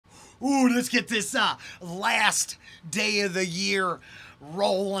Ooh, let's get this last day of the year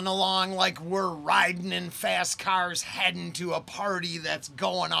rolling along like we're riding in fast cars heading to a party that's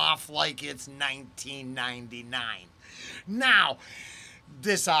going off like it's 1999. Now,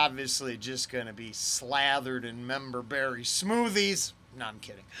 this obviously just going to be slathered in member berry smoothies. No, I'm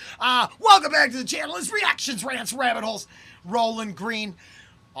kidding. Welcome back to the channel. It's Reactions, Rants, Rabbit Holes. Rolling Green.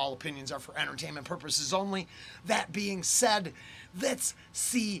 All opinions are for entertainment purposes only. That being said, let's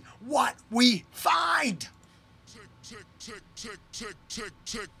see what we find. Check me,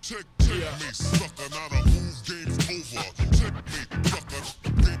 sucker, not a move, game's over. Check me,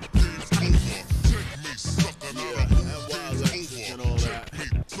 sucker, game's over. Check me, sucker, not a move, game's over. And all that.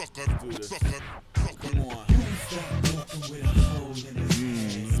 Check me, sucker. Come on.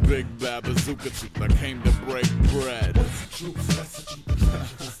 It's Big Bad Bazooka Troop that came to break bread.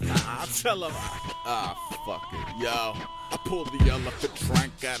 I tell him, fuck it, yo. I pulled the elephant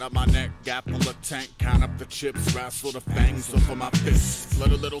trunk out of my neck, gap full of tank, count up the chips, wrestle the fangs off of my fists.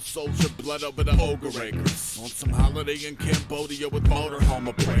 Let a little soldier blood over the ogre acres. On some holiday in Cambodia with motorhome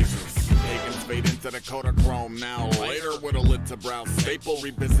appraisers. Pagans fade into the Kodachrome now. Later with a lit brow staple,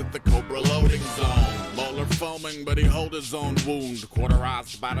 revisit the Cobra loading zone. Molar foaming, but he hold his own wound.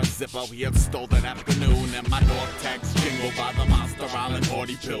 Quarterized by the Zippo he had stole that afternoon. And my dog tags jingle by the Monster Island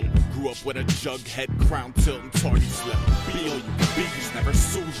Hardy pill. Grew up with a jug head, crown tilt, and tardy slip. Bees never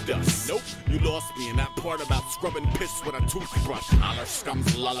soothed us. Nope, you lost me in that part about scrubbing piss with a toothbrush. Holler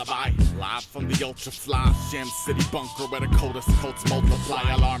scum's lullaby, live from the ultra fly Sham City bunker where the coldest cults multiply.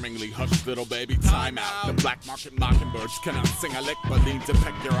 Alarmingly, hush little baby, time out. The black market mockingbirds cannot sing a lick, but need to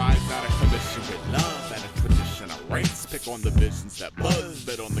peck your eyes out of commission with love and a tradition of race. Pick on the visions that buzz,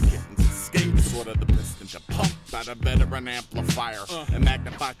 bit on the kittens escape. Sort of the piston to pump out a veteran amplifier and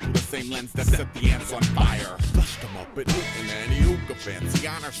magnify through the same lens that set the ants on fire. Flushed them up at Newton and he hookah fancy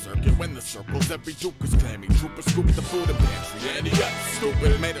honor circuit. When the circles, every duke is clammy. Trooper scooped the food and pantry. And he got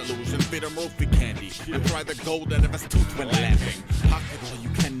stupid, made illusion, feed him roofie candy. And pry the gold out of his tooth when laughing. Pocket all you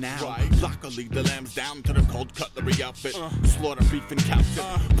can now. Luckily, the lamb's down to the cold cutlery outfit. Slaughter beef and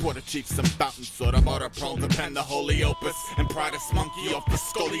Calton. Pour the chief some fountain soda, motor prone to pen the holy opus. And pry this monkey off the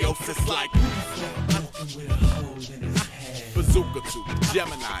scoliosis like Bazooka Tooth,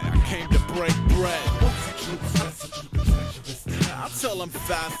 Gemini, I came to break bread. I'll tell them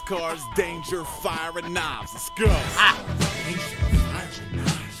fast cars, danger, fire, and knives. Let's go. Danger, fire, and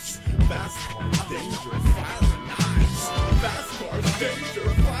knives. Fast cars, danger, fire, and knives. Fast cars, danger,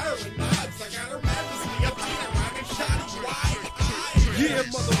 fire, and knives. I got her majesty up here, I can shot it wide. Yeah,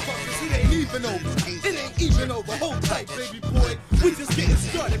 motherfuckers, it ain't even over. It ain't even over. Hold tight, baby boy. We just getting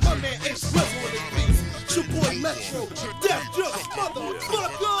started. My man Express on this beat. It's your boy Metro. Death Just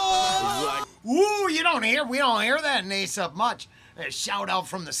motherfucker. Ooh, we don't hear that in Aesop much. A shout out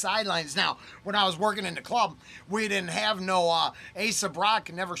from the sidelines. Now, when I was working in the club, we didn't have no Aesop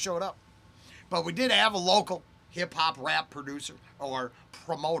Rock, never showed up. But we did have a local hip-hop rap producer or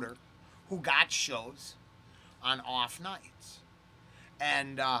promoter who got shows on off nights.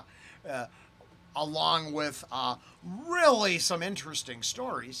 And along with really some interesting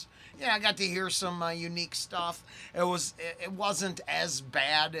stories. Yeah, I got to hear some unique stuff. It wasn't as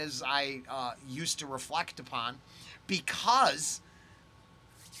bad as I used to reflect upon because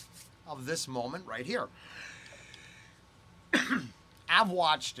of this moment right here. I've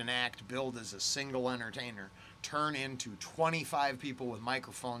watched an act build as a single entertainer turn into 25 people with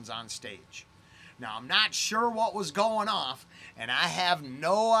microphones on stage. Now, I'm not sure what was going off, and I have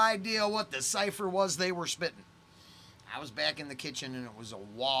no idea what the cipher was they were spitting. I was back in the kitchen, and it was a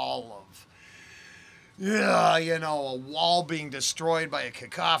wall of, a wall being destroyed by a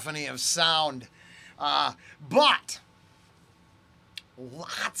cacophony of sound. But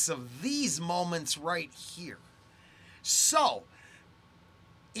lots of these moments right here. So,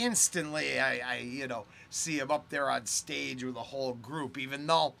 instantly, I see him up there on stage with a whole group, even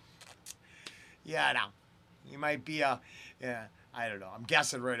though, he might be I don't know, I'm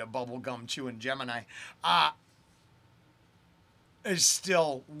guessing right, a bubblegum chewing Gemini. It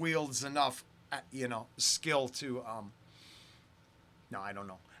still wields enough, skill to, no, I don't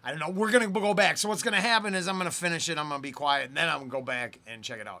know. We're going to go back. So what's going to happen is I'm going to finish it. I'm going to be quiet, and then I'm going to go back and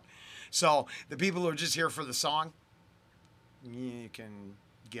check it out. So the people who are just here for the song, you can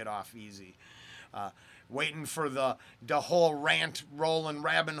get off easy. Waiting for the whole rant, rolling,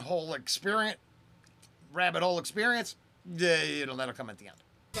 rabbit hole experience, that'll come at the end.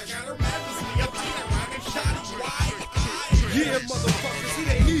 Yeah, motherfuckers, it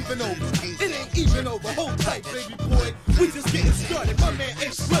ain't even over. It ain't even over. Hold tight, baby boy. We just getting started. My man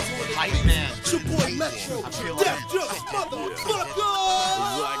Express on the beat. It's your boy Metro. Death Just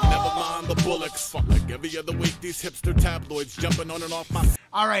motherfucker. Like never the bullocks. Like every other week, these hipster tabloids jumping on and off my...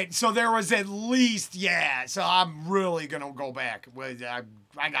 All right, so there was at least, yeah, so I'm really going to go back.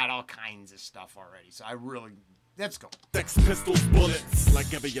 I got all kinds of stuff already, so I really... Let's go. Sex Pistols, bullets.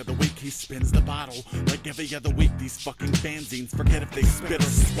 Like every other week, he spins the bottle. Like every other week, these fucking fanzines forget if they spit or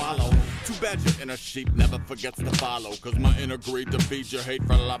swallow. Too bad your inner sheep never forgets to follow. Cause my inner greed to feed your hate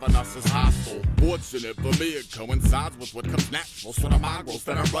for loving us is hostile. Fortunate for me, it coincides with what comes natural. So the mongrels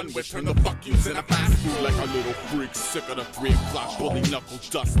that I run with turn the fuck yous into fast food. Like a little freak, sick of the 3 o'clock bully knuckle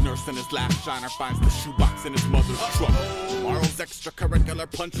dust. Nurse in his last shiner finds the shoebox in his mother's truck. Tomorrow's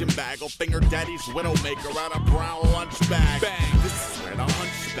extracurricular punching bag will finger daddy's widowmaker out of brown lunch bag. Bang! This is where the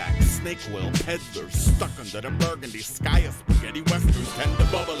hunchback, snake oil peddlers stuck under the burgundy sky of spaghetti westerns tend to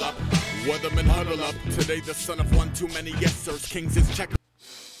bubble up. Weathermen huddle up. Today the son of one too many yes sirs. Kings is checker.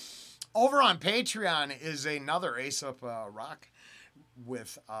 Over on Patreon is another Aesop rock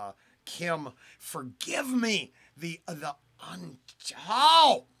with Kim. Forgive me. Unfriendable,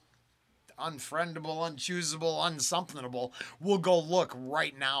 unchoosable, unsomethingable. We'll go look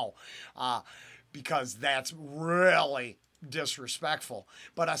right now. Because that's really disrespectful.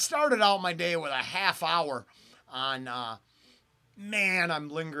 But I started out my day with a half hour on, man, I'm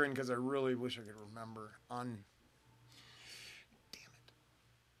lingering because I really wish I could remember. Damn it.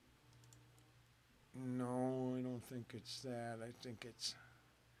 No, I don't think it's that. I think it's,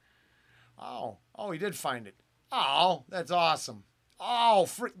 oh, he did find it. Oh, that's awesome. Oh,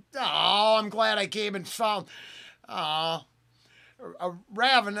 I'm glad I came and found,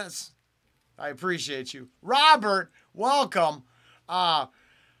 Ravenous. I appreciate you. Robert, welcome.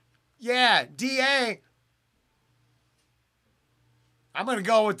 Yeah, DA. I'm going to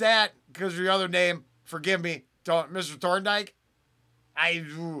go with that because your other name, forgive me, Mr. Thorndike.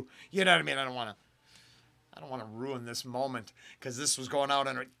 You know what I mean? I don't want to ruin this moment because this was going out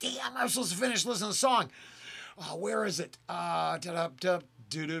and damn, I was supposed to finish listening to the song. Where is it? So,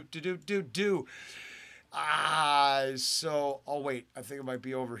 oh wait, I think it might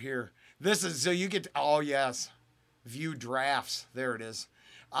be over here. This is, so you get, oh yes, view drafts. There it is.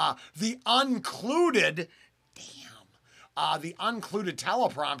 The uncluded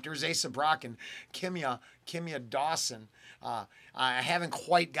teleprompters, Aesop Rock and Kimya Dawson. I haven't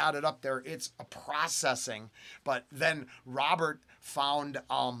quite got it up there. It's a processing, but then Robert found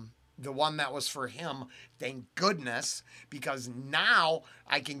the one that was for him. Thank goodness, because now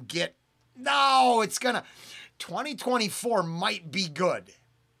I can get, 2024 might be good.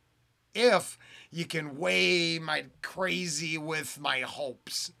 If you can weigh my crazy with my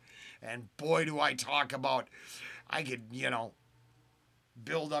hopes. And boy, do I talk about, I could,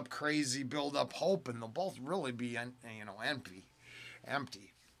 build up crazy, build up hope, and they'll both really be,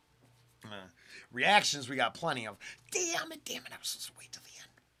 empty. Reactions we got plenty of. Damn it, I was supposed to wait till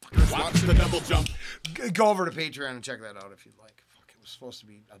the end. Watch the double jump. Go over to Patreon and check that out if you'd like. Fuck, it was supposed to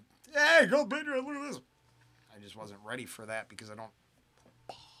be, hey, go Patreon, look at this. I just wasn't ready for that because I don't.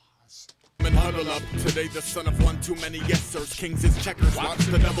 And huddle up. Today the son of one too many yes sirs. Kings is checkers. Watch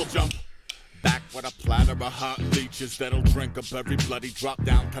the double jump. Back with a platter of hot leeches that'll drink up every bloody drop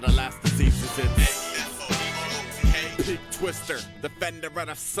down to the last diseases. It's Peak Twister, defender of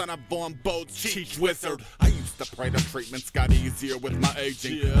the son of born bold cheat wizard. I used to pray the treatments got easier with my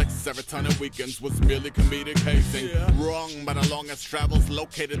aging. Like serotonin weekends was merely comedic hazing. Wrong, but the longest travels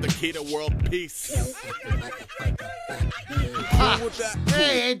located the key to world peace.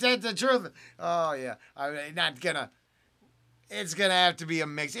 Hey, ain't that the truth? Oh yeah, I'm not gonna. It's gonna have to be a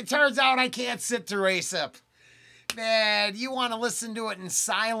mix. It turns out I can't sit through Aesop. Man, you want to listen to it in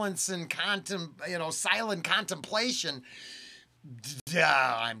silence and silent contemplation.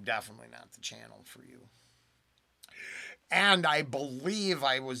 I'm definitely not the channel for you. And I believe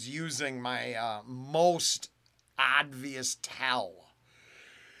I was using my most obvious tell.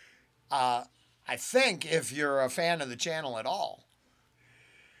 I think if you're a fan of the channel at all,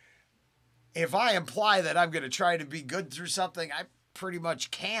 if I imply that I'm going to try to be good through something, I pretty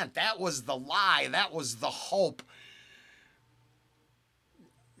much can't. That was the lie. That was the hope.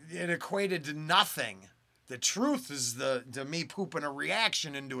 It equated to nothing. The truth is to me pooping a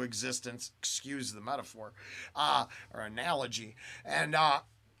reaction into existence. Excuse the metaphor or analogy. And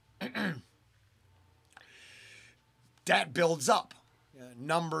that builds up.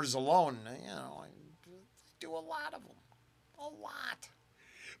 Numbers alone, I do a lot of them. A lot.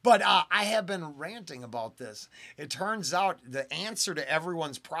 But I have been ranting about this. It turns out the answer to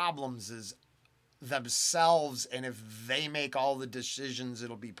everyone's problems is themselves, and if they make all the decisions,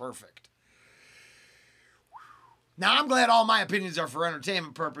 it'll be perfect. Now, I'm glad all my opinions are for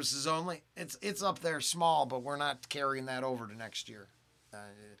entertainment purposes only. It's up there small, but we're not carrying that over to next year.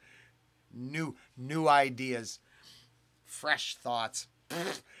 new ideas, fresh thoughts.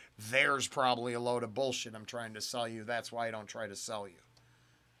 There's probably a load of bullshit I'm trying to sell you. That's why I don't try to sell you.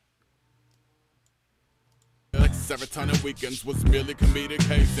 Serotonin weekends was merely comedic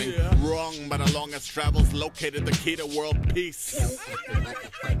hazing. Wrong, but along as travels located the key to world peace.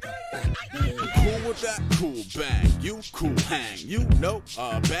 Cool with that? Cool, bang. You cool, hang. You know,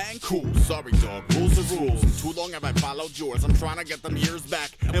 bang, cool. Sorry, dog. Rules is rules. Too long have I followed yours. I'm trying to get them years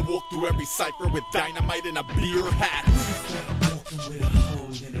back and walk through every cipher with dynamite in a beer hat.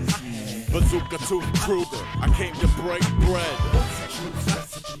 Bazooka Tooth Kruger, I came to break bread.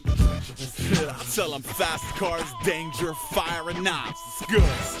 I tell them fast cars, danger, fire, and knives. It's good.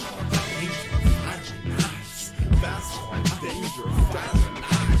 Fast cars, danger, fire, and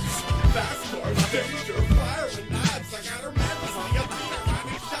knives. Fast cars, danger, fire, and knives. I got her mad on the other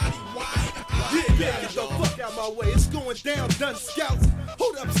side, wide. Yeah, get the fuck out my way. It's going down, done, scouts.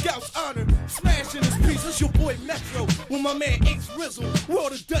 Hold up, scouts, honor. Smashing this piece. It's your boy Metro with my man Aesop. We're all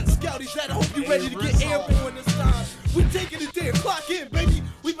the done scouties that I hope you ready to get airborne this time. We taking it there. Clock in, baby.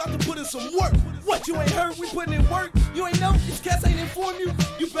 We about to put in some work. What, you ain't heard? We putting in work? You ain't know? These cats ain't informed you?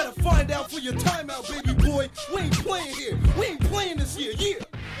 You better find out for your timeout, baby boy. We ain't playing here. We ain't playing this year. Yeah.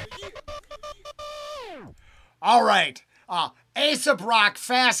 All right. Aesop Rock,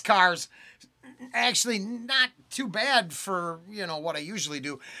 Fast Cars. Actually, not too bad for, what I usually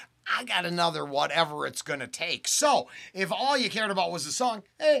do. I got another whatever it's going to take. So, if all you cared about was the song,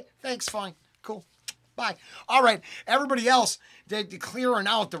 hey, thanks, fine, cool, bye. All right, everybody else, they're clearing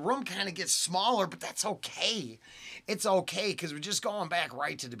out. The room kind of gets smaller, but that's okay. It's okay, because we're just going back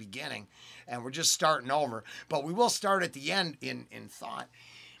right to the beginning, and we're just starting over. But we will start at the end in thought.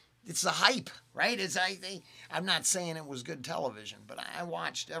 It's the hype, right? I'm not saying it was good television, but I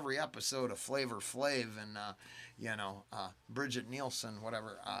watched every episode of Flavor Flav and, Bridget Nielsen,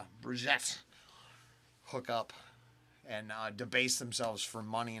 whatever, Bridget, hook up and debase themselves for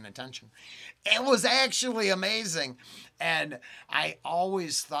money and attention. It was actually amazing. And I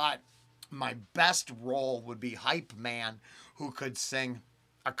always thought my best role would be hype man who could sing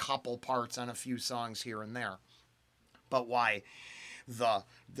a couple parts on a few songs here and there. But why? The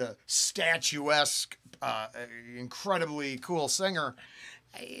statuesque, incredibly cool singer,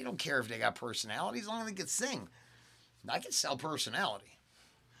 I don't care if they got personality as long as they can sing. I can sell personality,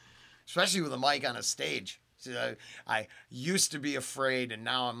 especially with a mic on a stage. So I used to be afraid, and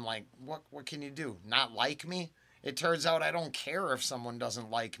now I'm like, what can you do? Not like me? It turns out I don't care if someone doesn't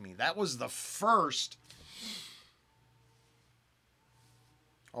like me. That was the first.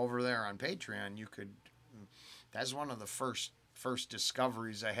 Over there on Patreon, that's one of the first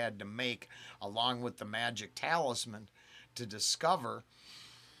discoveries I had to make, along with the magic talisman, to discover,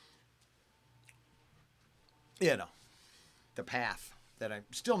 the path that I'm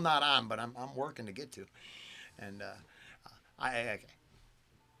still not on, but I'm working to get to. And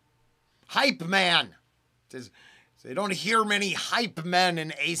hype man. So you don't hear many hype men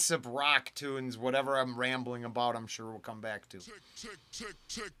in Aesop Rock tunes. Whatever I'm rambling about, I'm sure we'll come back to.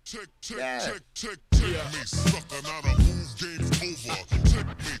 Yeah.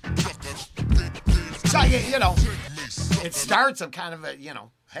 So, it starts of kind of a,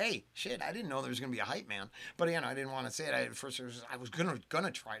 hey, shit, I didn't know there was going to be a hype man. But, I didn't want to say it. At first, I was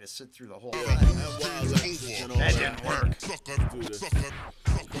gonna try to sit through the whole thing. That didn't work.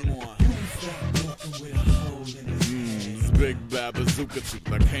 Come on. Big bad bazooka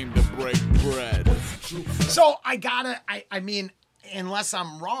that came to break bread. So I mean, unless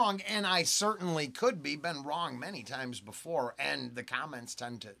I'm wrong, and I certainly could be, been wrong many times before, and the comments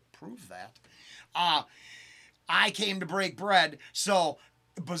tend to prove that. I came to break bread, so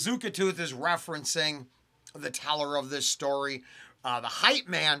Bazooka Tooth is referencing the teller of this story, the hype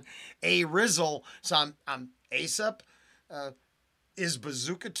man, A. Rizzle. So I'm Aesop. Is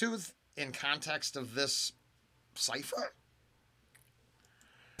Bazooka Tooth in context of this cipher?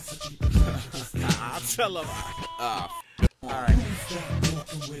 I'll tell him. All right.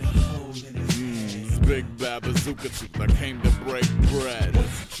 Big bad bazooka that came to break bread.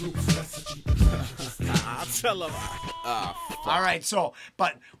 I'll tell him. All right, so,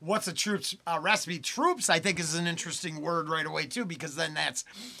 but what's a troops recipe? Troops, I think, is an interesting word right away, too, because then that's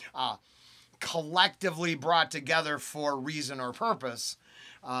collectively brought together for reason or purpose,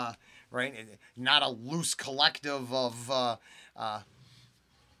 right? Not a loose collective of,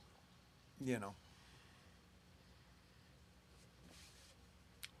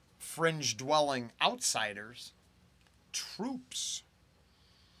 fringe-dwelling outsiders. Troops.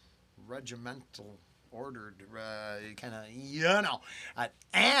 Regimental, ordered, kind of,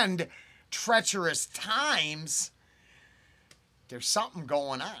 and treacherous times. There's something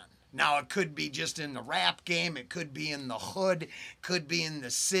going on. Now, it could be just in the rap game. It could be in the hood. Could be in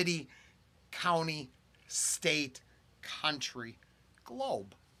the city, county, state, country,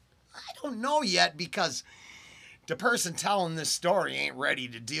 globe. I don't know yet because the person telling this story ain't ready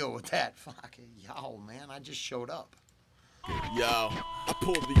to deal with that. Fuck it. Yo, man, I just showed up. Yo, I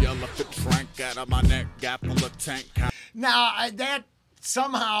pulled the elephant trunk out of my neck, got full of tank. Now, that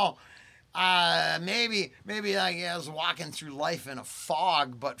somehow, maybe like I was walking through life in a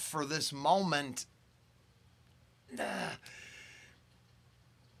fog, but for this moment,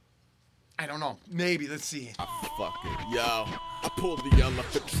 I don't know. Maybe, let's see. Fuck it, yo. I pulled the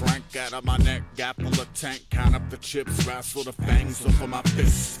elephant trunk out of my neck, got full of tank, count up the chips, wrestle the fangs off of my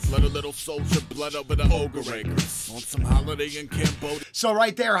fists. Let a little soldier blood over the ogre acres on some holiday in Cambodia. So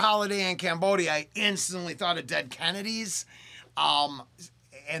right there, holiday in Cambodia, I instantly thought of Dead Kennedys.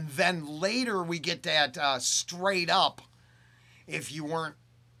 And then later we get that straight up. If you weren't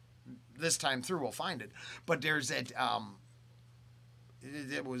this time through, we'll find it. But there's that,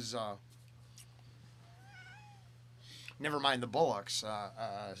 it was, never mind the Bullocks,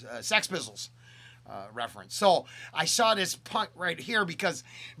 Sex Pistols reference. So I saw this punt right here because,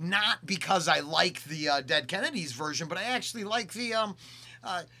 not because I like the Dead Kennedys version, but I actually like the,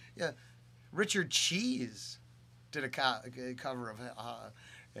 Richard Cheese did a cover of,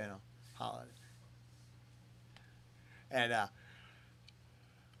 Holiday. And, I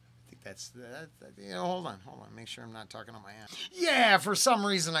think that's, hold on, make sure I'm not talking on my ass. Yeah, for some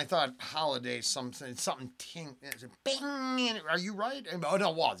reason I thought Holiday, something ting, bing, are you right? Oh, no,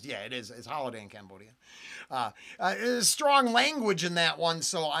 it was, yeah, it is, it's Holiday in Cambodia. There's strong language in that one,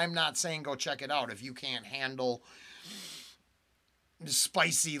 so I'm not saying go check it out if you can't handle the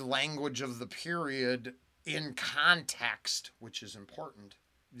spicy language of the period in context, which is important.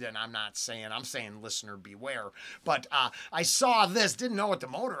 Then I'm saying listener beware. But I saw this, didn't know what the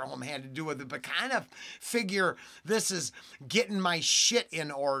motorhome had to do with it, but kind of figure this is getting my shit in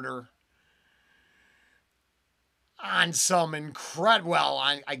order on some incredible, well,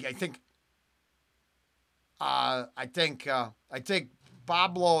 I think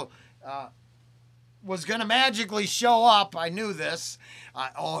Pablo was going to magically show up. I knew this.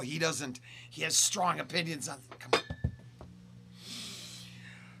 He doesn't, he has strong opinions on, come on.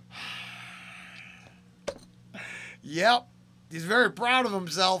 Yep, he's very proud of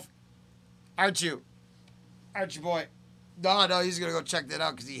himself, aren't you? Aren't you, boy? No, he's going to go check that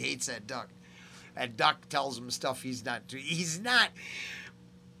out because he hates that duck. That duck tells him stuff he's not.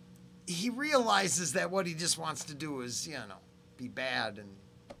 He realizes that what he just wants to do is, be bad and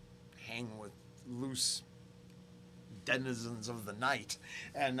hang with loose denizens of the night.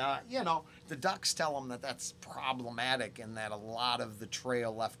 And, the ducks tell him that that's problematic and that a lot of the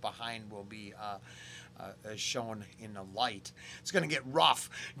trail left behind will be shown in the light. It's going to get rough,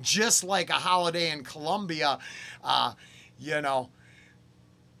 just like a holiday in Colombia, and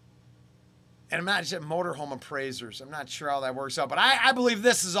I'm not just motorhome appraisers. I'm not sure how that works out, but I believe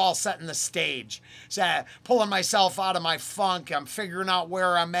this is all setting the stage. So pulling myself out of my funk. I'm figuring out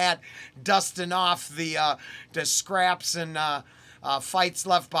where I'm at, dusting off the scraps and fights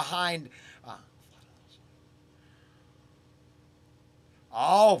left behind.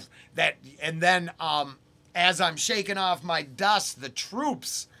 And then as I'm shaking off my dust, the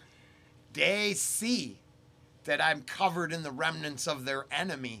troops, they see that I'm covered in the remnants of their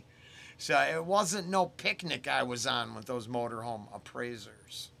enemy. So it wasn't no picnic I was on with those motorhome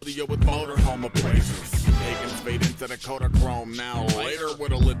appraisers. With motorhome appraisers, pagans fade into the Kodachrome. Now later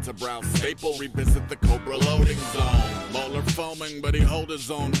with a lit brow staple, revisit the Cobra loading zone. Molar foaming, but he hold his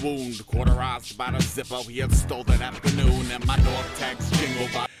own wound. Quarterized by the Zippo he had stole that afternoon, and my dog tags jingle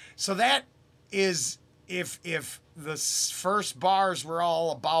by. So that is, if the first bars were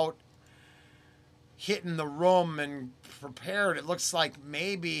all about hitting the room and prepared, it looks like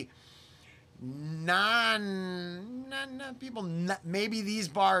maybe maybe these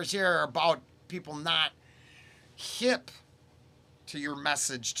bars here are about people not hip to your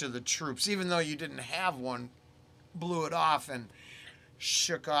message to the troops, even though you didn't have one, blew it off and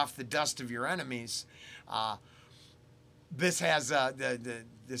shook off the dust of your enemies. This has the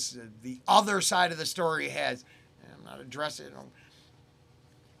other side of the story has, I'm not addressing it.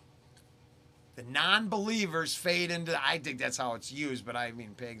 The non-believers fade into, I think that's how it's used, but I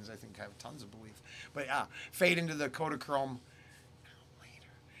mean, pagans, I think, have tons of belief. But fade into the Kodachrome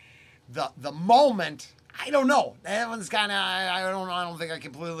later. The moment, I don't know. That one's kind of, I don't think I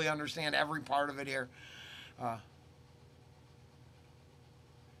completely understand every part of it here.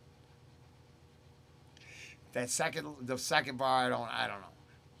 The second bar, I don't know.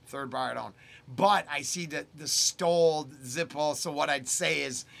 Third bar I don't. But I see the stole Zippo. So what I'd say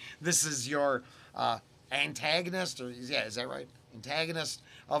is this is your antagonist, or yeah, is that right? Antagonist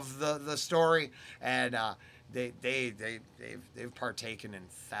of the story, and they've partaken in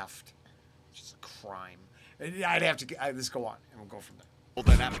theft, which is a crime. I'd have to let's go on, and we'll go from there.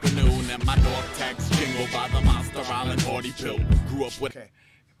 That afternoon, and my dog tags jingle by the Monster Island party pill. Grew up with. Okay.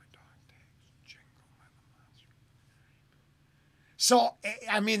 So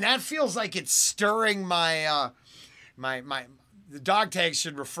I mean that feels like it's stirring my the dog tags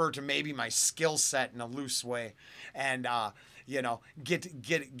should refer to maybe my skill set in a loose way, and you know, get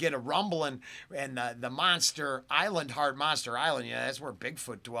a rumbling, and the Monster Island, Monster Island, yeah, that's where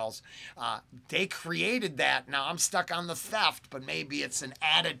Bigfoot dwells. They created that. Now I'm stuck on the theft, but maybe it's an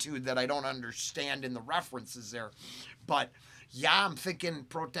attitude that I don't understand in the references there. But yeah, I'm thinking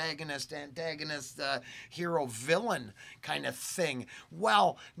protagonist, antagonist, hero, villain kind of thing.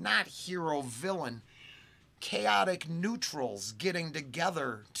 Well, not hero, villain. Chaotic neutrals getting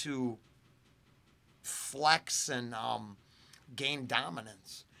together to flex and gain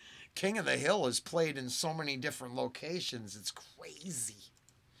dominance. King of the Hill is played in so many different locations. It's crazy.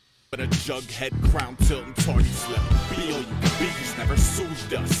 But a jughead, crown tilt, and tardy slip. BOUBs never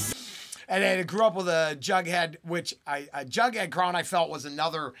soothed us. And I grew up with a Jughead, which a Jughead crown I felt was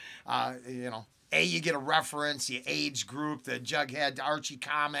another, you know, you get a reference, you age group, the Jughead Archie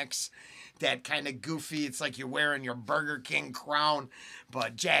comics, that kind of goofy, it's like you're wearing your Burger King crown,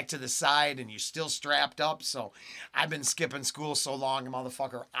 but jacked to the side and you're still strapped up. So I've been skipping school so long,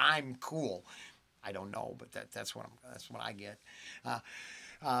 motherfucker, I'm cool. I don't know, but that's what I get.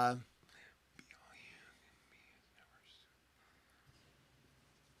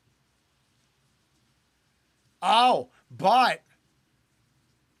 Oh, but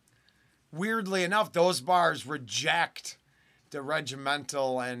weirdly enough, those bars reject the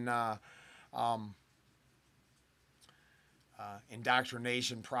regimental and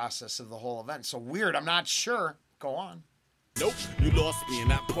indoctrination process of the whole event. So weird, I'm not sure. Go on. Nope, you lost me in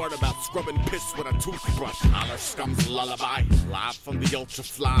that part about scrubbing piss with a toothbrush. Holler scum's lullaby, live from the ultra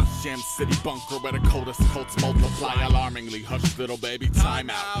fly Sham City bunker where the coldest cults multiply. Alarmingly, hush little baby, time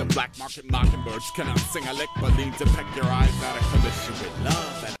out. The black market mockingbirds cannot sing a lick, but need to peck your eyes out of commission with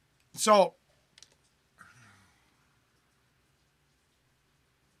love. And so,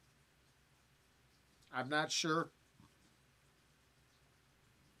 I'm not sure.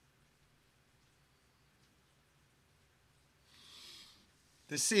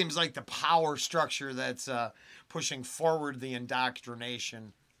 This seems like the power structure that's pushing forward the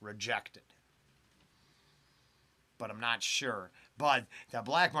indoctrination rejected. But I'm not sure. But the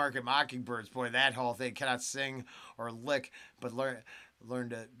black market mockingbirds, boy, that whole thing, cannot sing or lick, but learn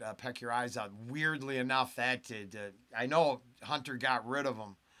to peck your eyes out. Weirdly enough, that did. I know Hunter got rid of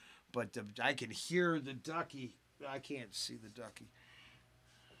them, but I can hear the ducky. I can't see the ducky.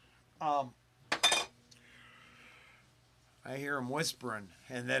 I hear him whispering,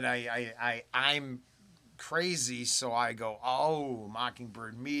 and then I'm crazy, so I go, oh,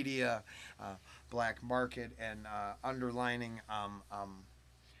 Mockingbird Media, black market, and underlining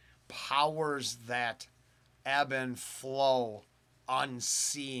powers that ebb and flow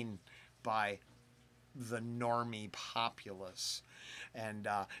unseen by the normie populace. And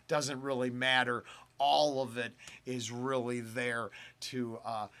doesn't really matter. All of it is really there to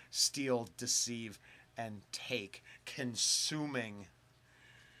steal, deceive, and take, consuming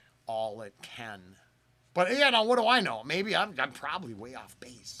all it can. But yeah, now what do I know? Maybe I'm probably way off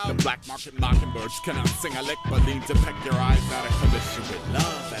base. the black market mockingbirds cannot sing a lick, but need to peck your eyes out of commission with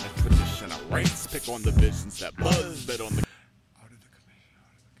love and a tradition of race. Pick on the visions that buzz, bet on the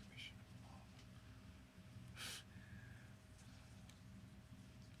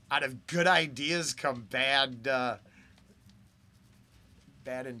out of good ideas come bad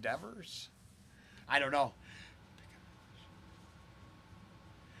endeavors. I don't know.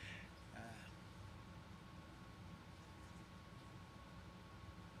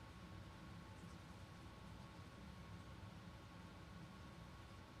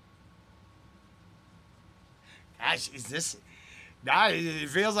 Gosh, is this? Nah, it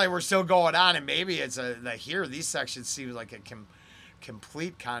feels like we're still going on, and maybe it's here. These sections seem like a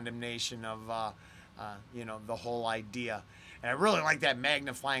complete condemnation of you know, the whole idea. And I really like that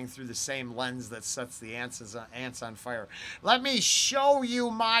magnifying through the same lens that sets the ants on fire. Let me show you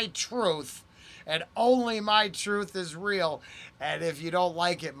my truth, and only my truth is real. And if you don't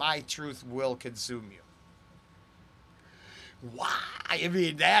like it, my truth will consume you. Wow, I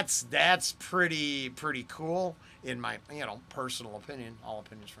mean that's pretty cool in my, you know, personal opinion. All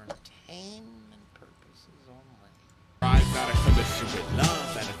opinions for entertainment purposes only. Not a commission with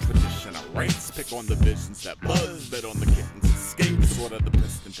love and a tradition of race. Pick on the visions that buzz, bet on the kittens escape. Sort of the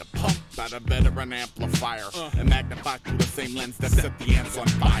piston to pump out a veteran amplifier and magnify through the same lens that set the ants on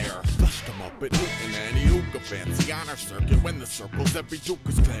fire. Flushed them up at Newton and Hookah fancy honor circuit. When the circles, every duke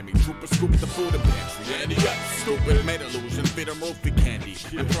is clammy. Trooper scoop the food and pantry. And he got stupid, made illusion, feed him roofie candy.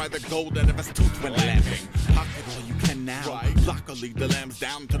 And pry the gold out of his tooth when laughing. Pocket all you can now. Right. Luckily, the lamb's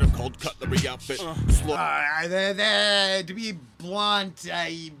down to the cold cutlery outfit. To be blunt,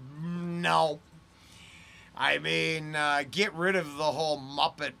 no. I mean, get rid of the whole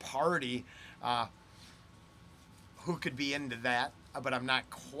Muppet party. Who could be into that? But I'm not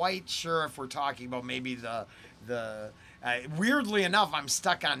quite sure if we're talking about maybe the weirdly enough, I'm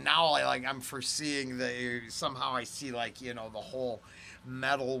stuck on now. I'm foreseeing somehow I see like, you know, the whole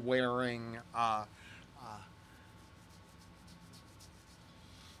metal wearing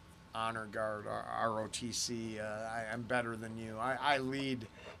honor guard, ROTC. I'm better than you. I lead,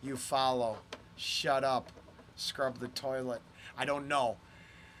 you follow. Shut up. Scrub the toilet. I don't know.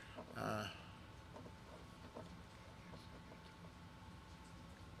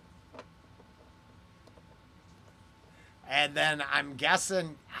 And then I'm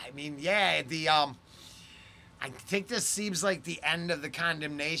guessing, I mean, yeah, I think this seems like the end of the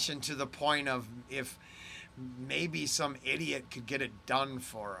condemnation to the point of if maybe some idiot could get it done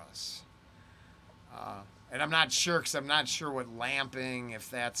for us. And I'm not sure, because I'm not sure what lamping, if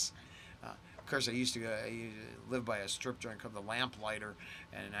that's, of course, I used to live by a strip joint called the Lamplighter,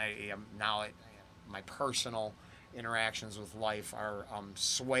 and my personal interactions with life are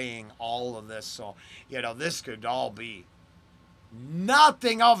swaying all of this. So, you know, this could all be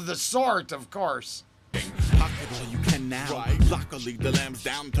nothing of the sort, of course. Pocket all you can now. Right. Luckily, the lamb's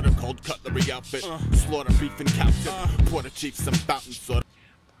down to the cold cutlery outfit. Slaughter beef and captain. Pour the chief some fountain soda.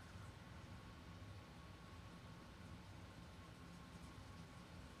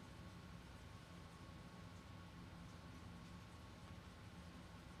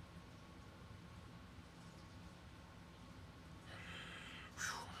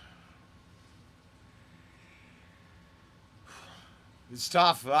 It's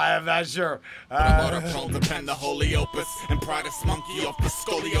tough. I'm not sure. Water prone to pen the holy opus and pry this monkey off the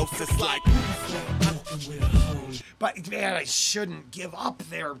scoliosis like. But man, I shouldn't give up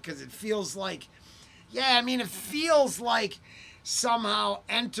there because it feels like, yeah, I mean, it feels like somehow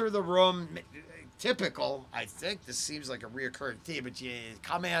enter the room. Typical. I think this seems like a reoccurring theme, but you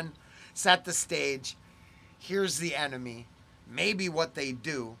come in, set the stage. Here's the enemy. Maybe what they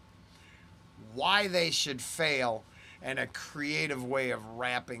do. Why they should fail. And a creative way of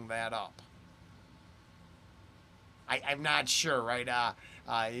wrapping that up. I'm not sure, right?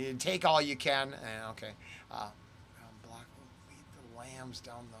 You take all you can. Okay. Block will lead the lambs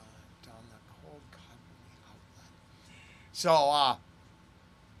down the cold cottonwood outlet. So,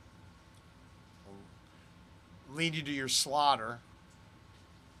 lead you to your slaughter.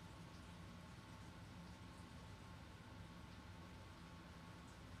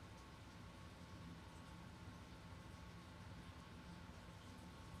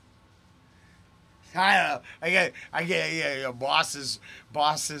 I get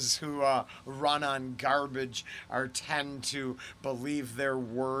bosses who run on garbage tend to believe their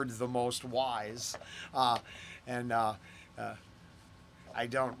word the most wise, and I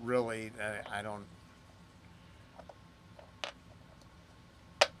don't really I don't.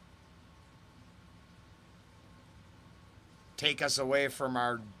 Take us away from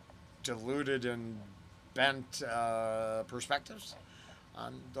our deluded and bent perspectives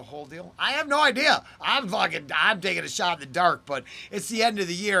on the whole deal. I have no idea. I'm taking a shot in the dark, but it's the end of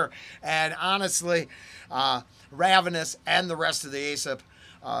the year, and honestly, Ravenous and the rest of the Aesop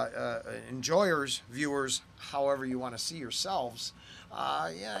enjoyers, viewers, however you want to see yourselves,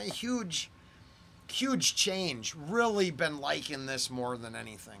 yeah, huge change. Really been liking this more than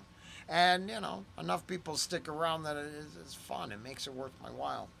anything. And, you know, enough people stick around that it's fun. It makes it worth my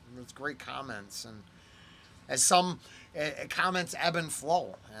while. It's great comments. And as some comments ebb and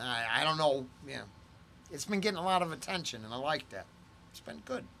flow. I don't know. Yeah, it's been getting a lot of attention, and I like that. It's been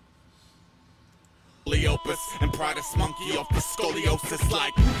good. Opus and pry this monkey off the scoliosis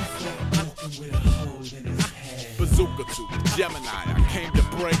like bazooka to Gemini. I came to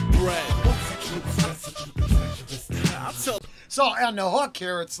break bread. So on the hook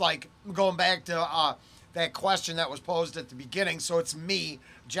here, it's like going back to that question that was posed at the beginning. So it's me,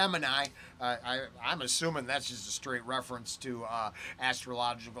 Gemini. I'm assuming that's just a straight reference to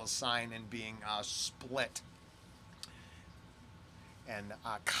astrological sign and being split and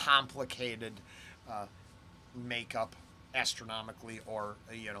complicated makeup astronomically or,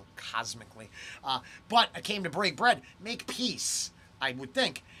 cosmically. But I came to break bread, make peace, I would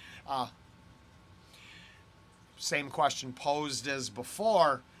think. Same question posed as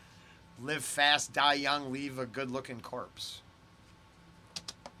before. Live fast, die young, leave a good-looking corpse.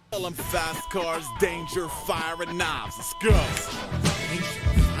 Tell them fast cars, danger, fire, and knives. Let's go. Danger,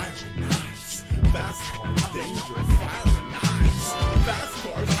 fire, and knives. Fast cars, danger, fire, and knives. Fast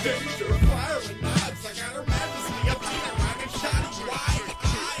cars, danger, fire, and knives. I got her majesty up here, I can shot wide.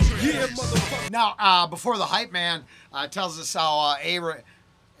 Yeah, motherfucker. Now, before the hype man tells us how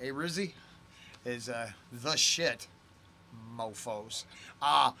Rizzy is the shit, mofos.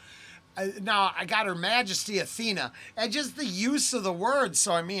 Now, I got Her Majesty Athena, and just the use of the word,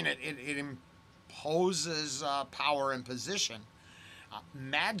 so I mean, it imposes power and position.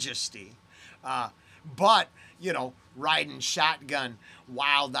 Majesty. But, riding shotgun,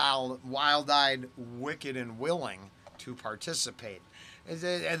 wild-eyed, wicked, and willing to participate. But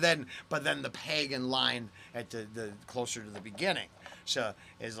then the pagan line at the closer to the beginning. So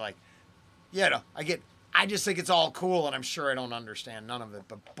it's like, I just think it's all cool, and I'm sure I don't understand none of it.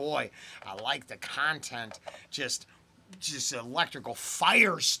 But boy, I like the content. Just electrical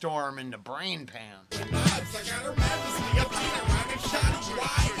firestorm in the brain pan.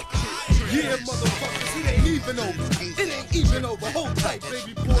 Yeah, motherfuckers, it ain't even over. It ain't even over. Hold tight,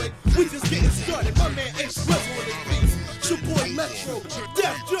 baby boy. We just getting started. My man Aesop on his beats. It's your boy Metro.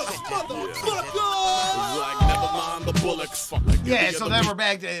 Death Just motherfucker. Like, never mind the bullocks. Yeah, so then we're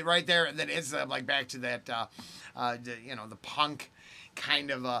back to right there. That is like back to that, the punk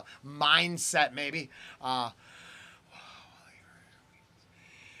kind of mindset, maybe.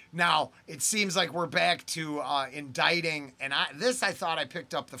 Now, it seems like we're back to indicting, and I thought I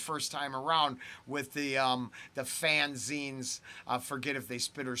picked up the first time around with the fanzines, forget if they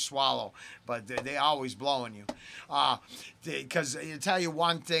spit or swallow, but they always blowing you. Because you tell you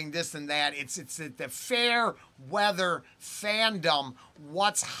one thing, this and that, it's the fair weather fandom,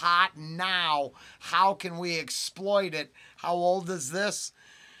 what's hot now, how can we exploit it, how old is this?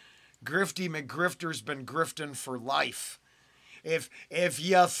 Grifty McGrifter's been grifting for life. If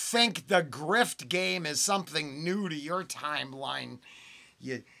you think the grift game is something new to your timeline,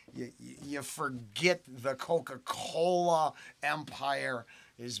 you forget the Coca-Cola empire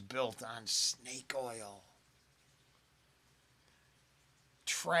is built on snake oil.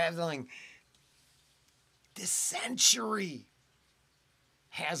 Traveling this century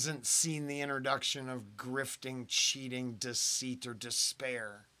hasn't seen the introduction of grifting, cheating, deceit, or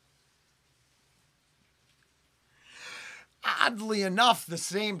despair. Oddly enough, the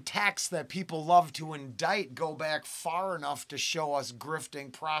same texts that people love to indict go back far enough to show us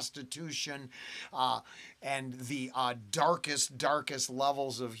grifting, prostitution, and the darkest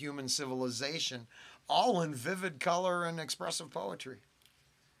levels of human civilization, all in vivid color and expressive poetry.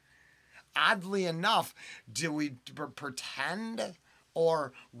 Oddly enough, do we pretend,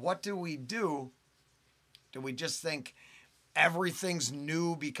 or what do we do? Do we just think everything's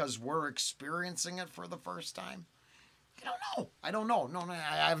new because we're experiencing it for the first time? I don't know. No,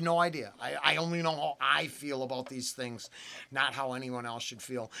 I have no idea. I only know how I feel about these things, not how anyone else should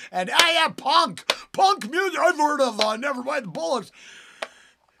feel. And I have punk music. I've heard of Never Mind the Bullocks.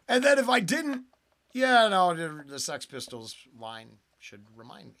 And then if I didn't, the Sex Pistols line should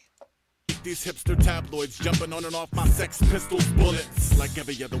remind me. These hipster tabloids jumping on and off my Sex Pistols bullets. Like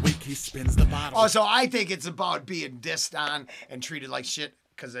every other week he spins the bottle. Oh, so I think it's about being dissed on and treated like shit.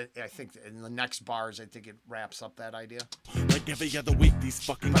 Because I think in the next bars, I think it wraps up that idea. Like every other week, these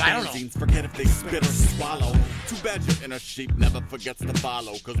fucking fanzines forget if they spit or swallow. Too bad your inner sheep never forgets to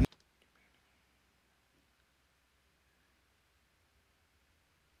follow. Cause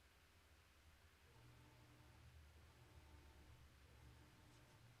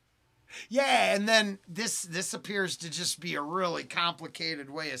yeah, and then this appears to just be a really complicated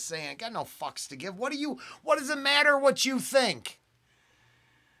way of saying, got no fucks to give. What does it matter what you think?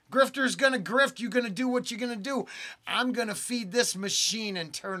 Grifter's gonna grift, you're gonna do what you're gonna do. I'm gonna feed this machine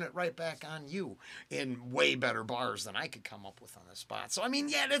and turn it right back on you in way better bars than I could come up with on the spot. So, I mean,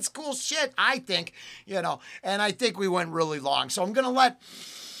 yeah, that's cool shit, I think, and I think we went really long. So I'm gonna let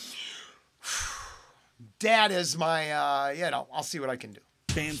Dad is my, I'll see what I can do.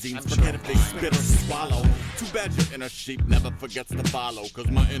 Fanzines forget if they spit or swallow. Too bad your inner sheep never forgets to follow, cause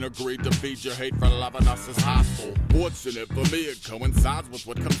my inner greed to feed your hate for loving us is hostile. Fortunate for me, it coincides with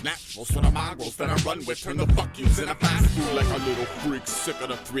what comes natural, so the mongrels that I run with turn the fuck yous into fast food like a little freak sick of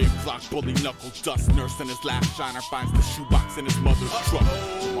the 3 o'clock bully knuckle dust. Nurse in his last shiner finds the shoebox in his mother's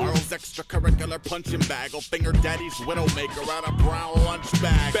truck. Tomorrow's extracurricular punching bag will finger daddy's widowmaker out of brown lunch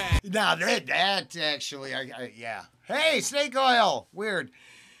bag. Bang. Now that actually, yeah. Hey, snake oil. Weird.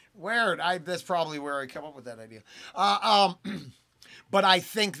 That's probably where I come up with that idea. But I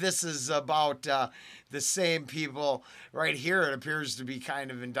think this is about the same people right here. It appears to be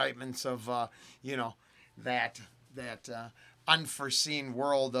kind of indictments of, that unforeseen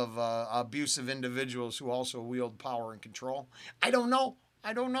world of abusive individuals who also wield power and control. I don't know.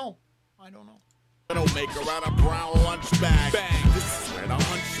 Widowmaker out of brown lunch bag. Bang. This is where the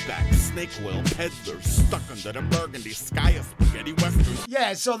hunchback snake oil peddlers stuck under the burgundy sky of spaghetti westerns.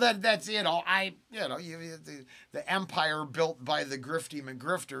 Yeah, so that's the empire built by the grifty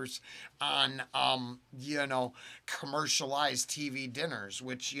McGrifters on commercialized TV dinners,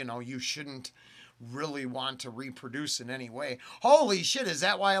 which you shouldn't really want to reproduce in any way. Holy shit, is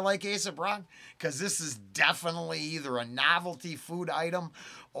that why I like Aesop Rock? Because this is definitely either a novelty food item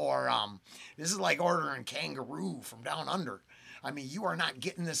or this is like ordering kangaroo from down under. I mean, you are not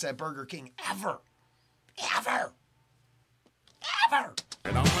getting this at Burger King ever.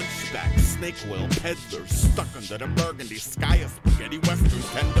 And a hunchback snake oil peddlers stuck under the burgundy sky of spaghetti westerns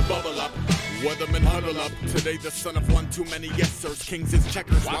tend to bubble up. Weathermen huddle up. Today the son of one too many yes sirs. Kings is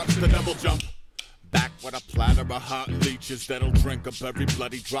checkers. Watch the double jump. Back with a platter of hot leeches that'll drink up every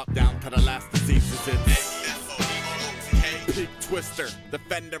bloody drop down to the last diseases. It's Pig Twister,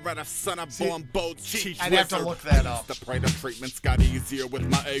 defender of the son of born boats. I'd have to look that up. The Prater treatments got easier with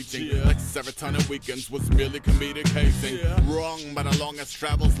my aging. Like serotonin weekends was merely comedic hazing. Wrong, but the longest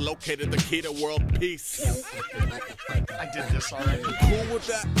travels located the key to world peace. I did this already. Cool with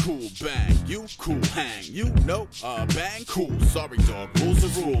that? Cool, bang. You cool, hang. You know, bang, cool. Sorry, dog. Rules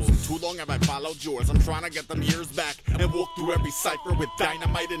is rules. Too long have I followed yours. I'm trying to get them years back and walk through every cipher with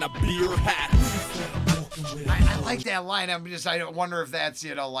dynamite in a beer hat. I like that line. I wonder if that's,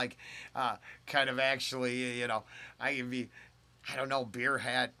 kind of actually, I don't know, beer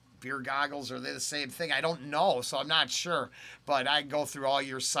hat, beer goggles, are they the same thing? I don't know, so I'm not sure. But I go through all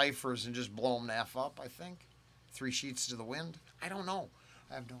your ciphers and just blow them the F up, I think. 3 sheets to the wind. I don't know.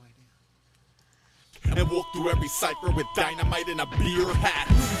 I have no idea. And walk through every cipher with dynamite in a beer hat.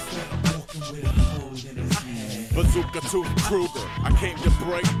 Bazooka Tooth Kruger, I came to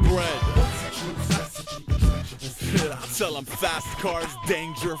break bread. I tell them fast cars,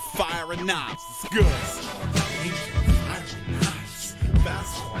 danger, fire, and knives. It's good.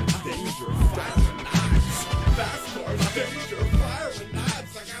 Fast cars, danger, fire, and knives. Fast cars, danger, fire, and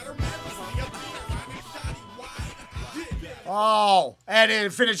knives. I got her Oh, and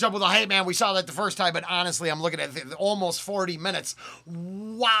it finished up with a hype man. We saw that the first time, but honestly, I'm looking at almost 40 minutes.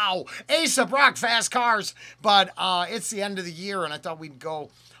 Wow. Aesop Rock, fast cars. But it's the end of the year, and I thought we'd go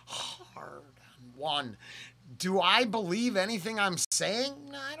hard on one. Do I believe anything I'm saying?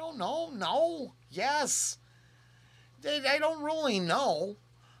 I don't know. No. Yes. I don't really know.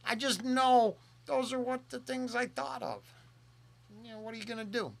 I just know those are what the things I thought of. What are you going to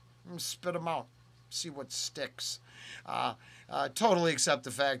do? I'm going to spit them out. See what sticks. Totally accept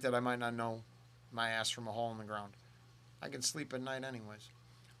the fact that I might not know my ass from a hole in the ground. I can sleep at night anyways.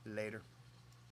 Later.